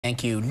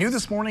Thank you. New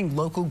this morning,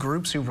 local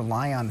groups who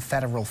rely on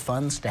federal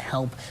funds to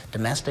help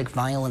domestic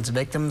violence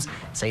victims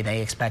say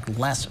they expect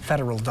less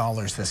federal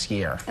dollars this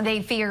year.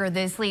 They fear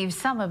this leaves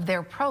some of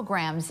their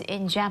programs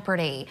in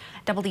jeopardy.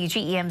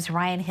 WGEM's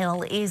Ryan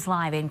Hill is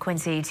live in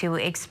Quincy to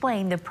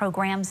explain the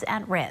programs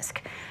at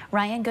risk.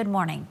 Ryan, good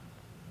morning.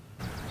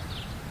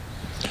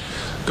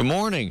 Good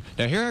morning.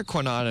 Now here at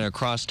Quanah and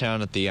across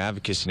town at the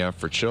Advocacy Network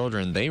for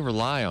Children, they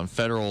rely on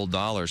federal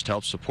dollars to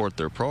help support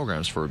their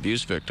programs for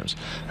abuse victims.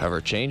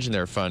 However, changing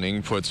their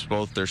funding puts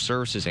both their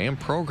services and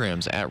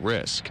programs at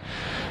risk.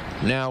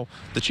 Now,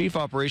 the Chief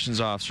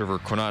Operations Officer for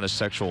Quanah's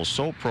Sexual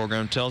Assault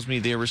Program tells me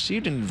they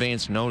received an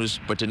advance notice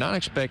but did not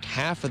expect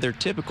half of their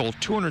typical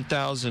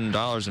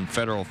 $200,000 in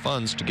federal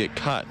funds to get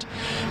cut.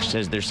 She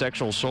says their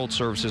sexual assault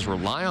services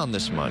rely on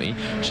this money.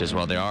 She says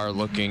while they are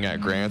looking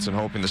at grants and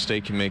hoping the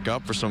state can make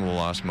up for some of the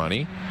lost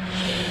money,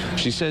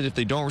 she said if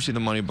they don't receive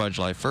the money by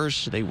July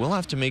 1st, they will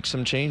have to make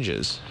some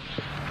changes.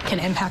 Can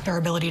impact our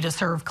ability to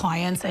serve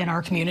clients in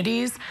our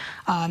communities.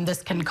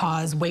 This can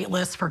cause wait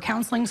lists for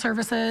counseling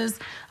services,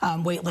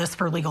 wait lists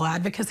for legal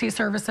advocacy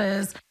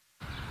services.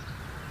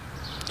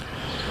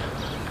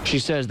 She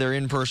says their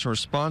in-person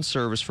response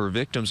service for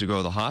victims who go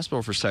to the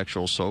hospital for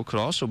sexual assault could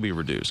also be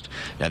reduced.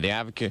 Now, the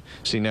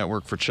Advocacy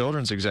Network for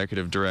Children's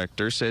executive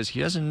director says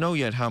he doesn't know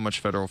yet how much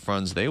federal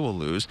funds they will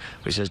lose,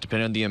 but he says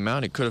depending on the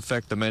amount, it could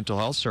affect the mental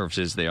health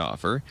services they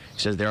offer. He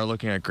says they are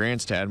looking at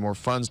grants to add more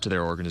funds to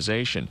their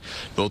organization.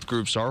 Both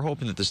groups are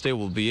hoping that the state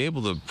will be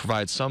able to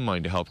provide some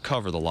money to help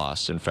cover the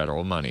loss in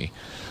federal money.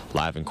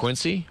 Live in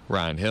Quincy,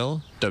 Ryan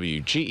Hill,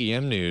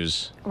 WGEM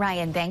News.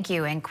 Ryan, thank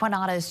you. And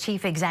Quanah's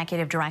chief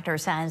executive director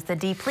says the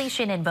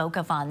depletion in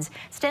VOCA funds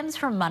stems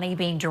from money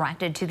being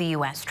directed to the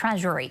U.S.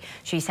 Treasury.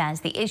 She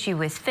says the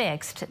issue is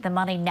fixed. The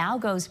money now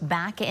goes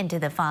back into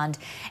the fund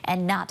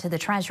and not to the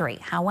Treasury.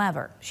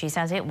 However, she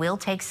says it will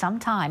take some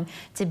time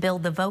to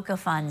build the VOCA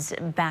funds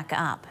back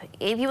up.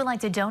 If you would like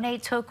to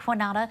donate to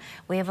Quanah,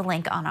 we have a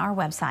link on our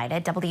website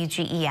at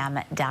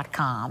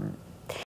WGEM.com.